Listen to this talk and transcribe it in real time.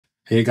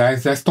Hey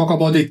guys, let's talk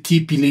about the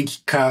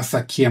TP-Link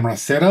Kasa camera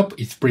setup.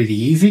 It's pretty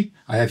easy.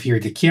 I have here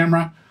the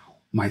camera,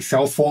 my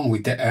cell phone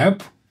with the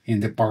app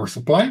and the power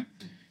supply.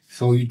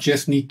 So you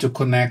just need to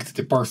connect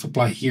the power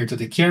supply here to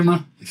the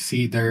camera. You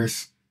see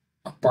there's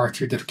a part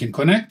here that you can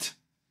connect.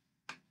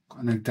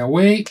 Connect that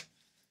way.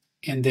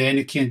 And then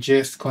you can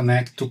just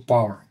connect to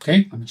power,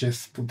 okay? Let me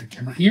just put the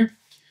camera here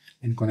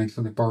and connect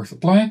to the power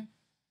supply.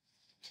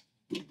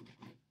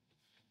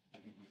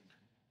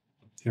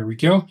 There we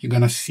go. You're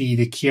going to see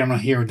the camera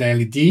here, the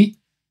LED.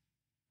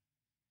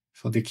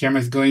 So the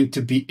camera is going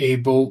to be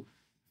able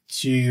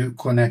to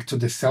connect to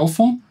the cell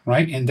phone,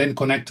 right? And then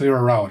connect to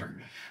your router.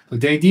 So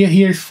the idea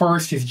here is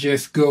first is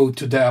just go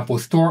to the Apple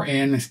Store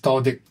and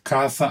install the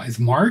Kasa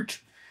Smart.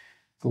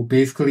 So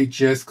basically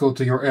just go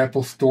to your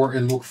Apple Store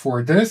and look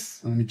for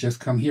this. Let me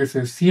just come here so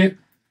you see it.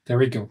 There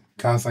we go.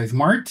 Kasa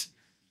Smart,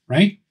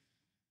 right?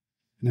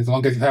 And as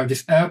long as you have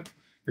this app,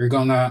 you're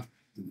going to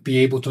be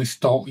able to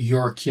install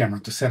your camera,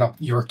 to set up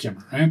your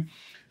camera, right?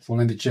 So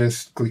let me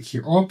just click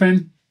here,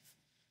 open.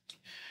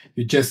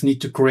 You just need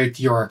to create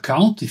your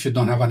account if you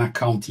don't have an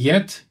account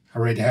yet. I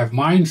already have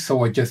mine,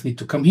 so I just need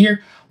to come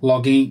here,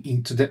 log in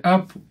into the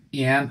app,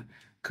 and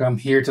come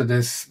here to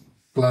this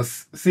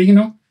plus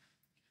signal.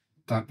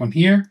 Tap on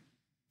here.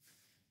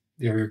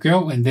 There you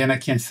go. And then I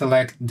can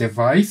select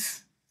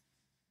device.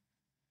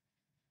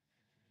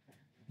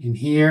 In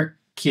here,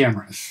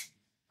 cameras.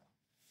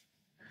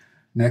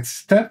 Next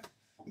step.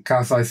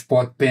 Kasa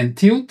Spot Pen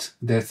Tilt,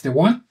 that's the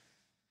one.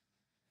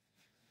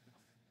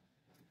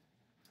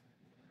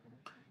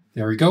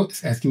 There we go.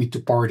 It's asking me to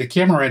power the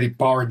camera. I already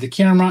powered the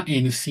camera,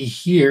 and you see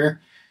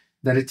here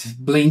that it's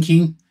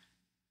blinking,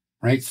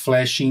 right? It's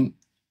flashing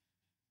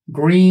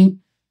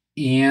green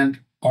and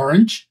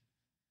orange,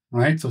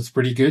 right? So it's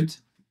pretty good.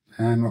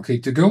 I'm okay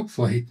to go.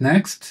 So I hit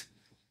next.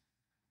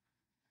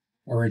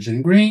 Orange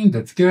and green,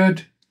 that's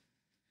good.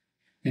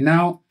 And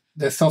now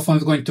the cell phone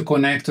is going to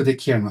connect to the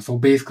camera. So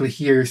basically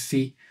here you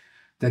see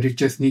that you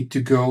just need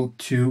to go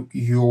to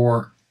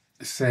your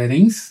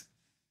settings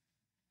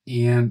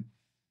and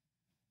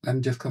let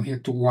me just come here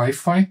to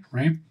Wi-Fi,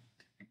 right?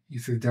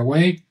 This is the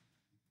way.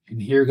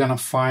 And here you're gonna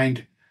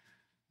find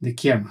the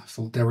camera.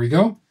 So there we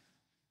go.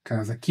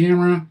 Kasa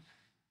camera.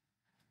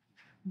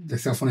 The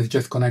cell phone is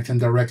just connecting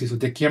directly to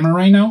the camera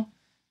right now.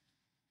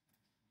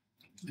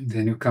 And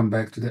then you come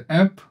back to the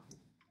app.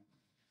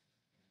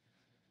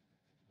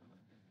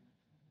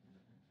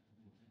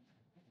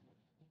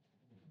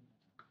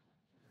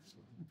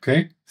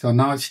 Okay, so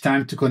now it's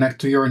time to connect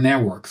to your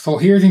network. So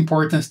here's the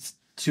importance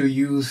to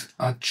use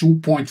a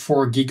 2.4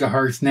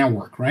 gigahertz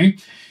network,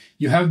 right?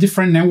 You have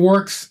different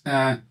networks.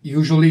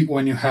 Usually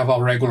when you have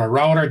a regular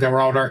router, the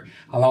router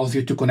allows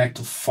you to connect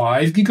to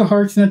 5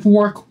 gigahertz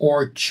network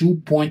or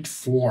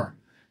 2.4.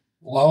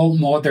 All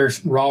modern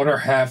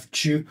routers have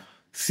 2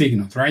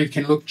 signals, right? You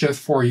can look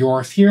just for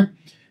yours here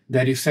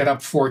that is set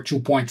up for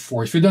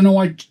 2.4. If you don't know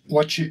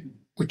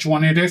which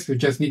one it is, you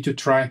just need to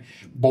try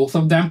both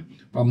of them.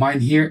 But mine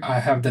here, I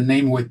have the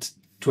name with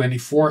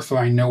 24, so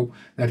I know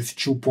that it's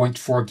 2.4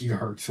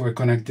 gigahertz. So I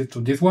connected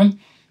to this one.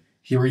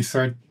 Here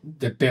insert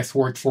the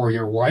password for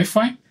your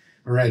Wi-Fi.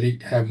 Already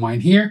have mine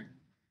here.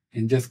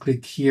 And just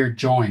click here,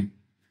 join.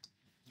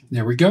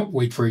 There we go.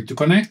 Wait for it to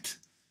connect.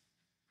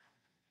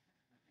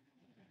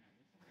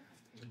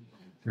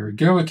 There we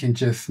go. I can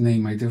just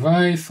name my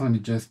device. Let me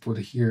just put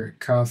here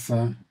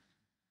Kasa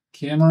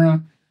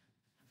camera.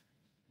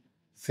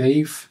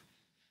 Save.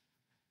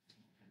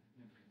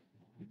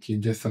 You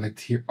can just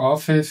select here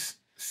Office,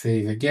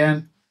 save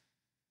again.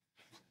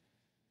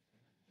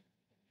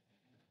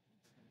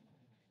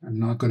 I'm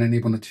not going to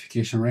enable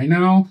notification right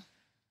now.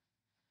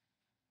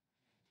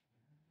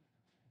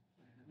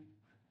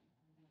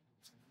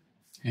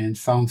 And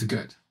sounds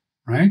good,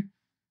 right?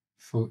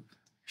 So it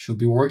should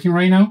be working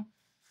right now.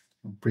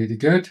 Pretty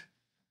good.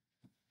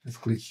 Let's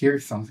click here,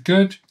 sounds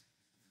good.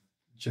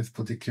 Just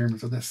put the camera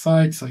to the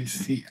side so you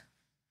see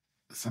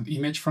some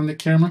image from the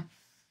camera.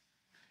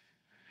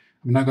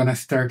 I'm not going to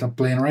start up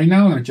playing right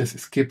now. Let me just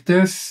skip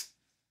this.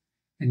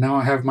 And now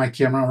I have my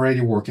camera already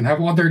working. I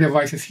have other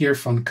devices here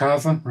from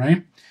Kasa,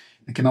 right?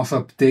 I can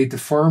also update the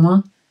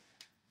firmware.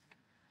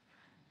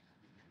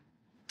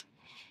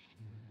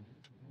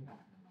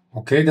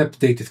 Okay, the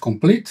update is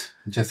complete.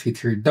 Just hit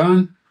here,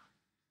 done.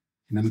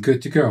 And I'm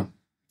good to go.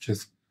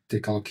 Just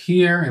take a look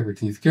here.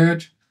 Everything is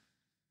good.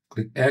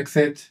 Click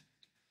exit.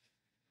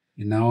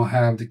 And now I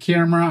have the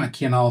camera. I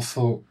can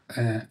also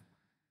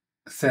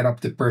set up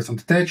the person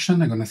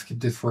detection. I'm going to skip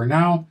this for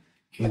now.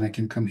 And I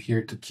can come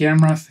here to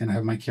cameras and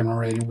have my camera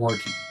already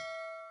working.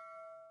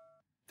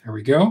 There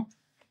we go.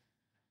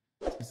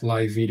 It's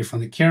live video from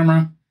the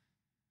camera.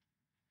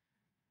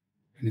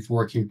 And it's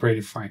working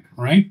pretty fine,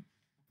 right?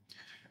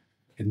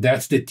 And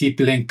that's the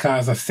TP-Link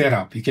Kasa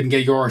setup. You can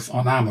get yours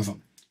on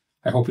Amazon.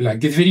 I hope you like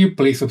this video.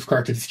 Please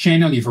subscribe to this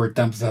channel, leave your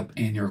thumbs up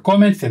and your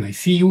comments, and I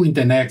see you in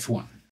the next one.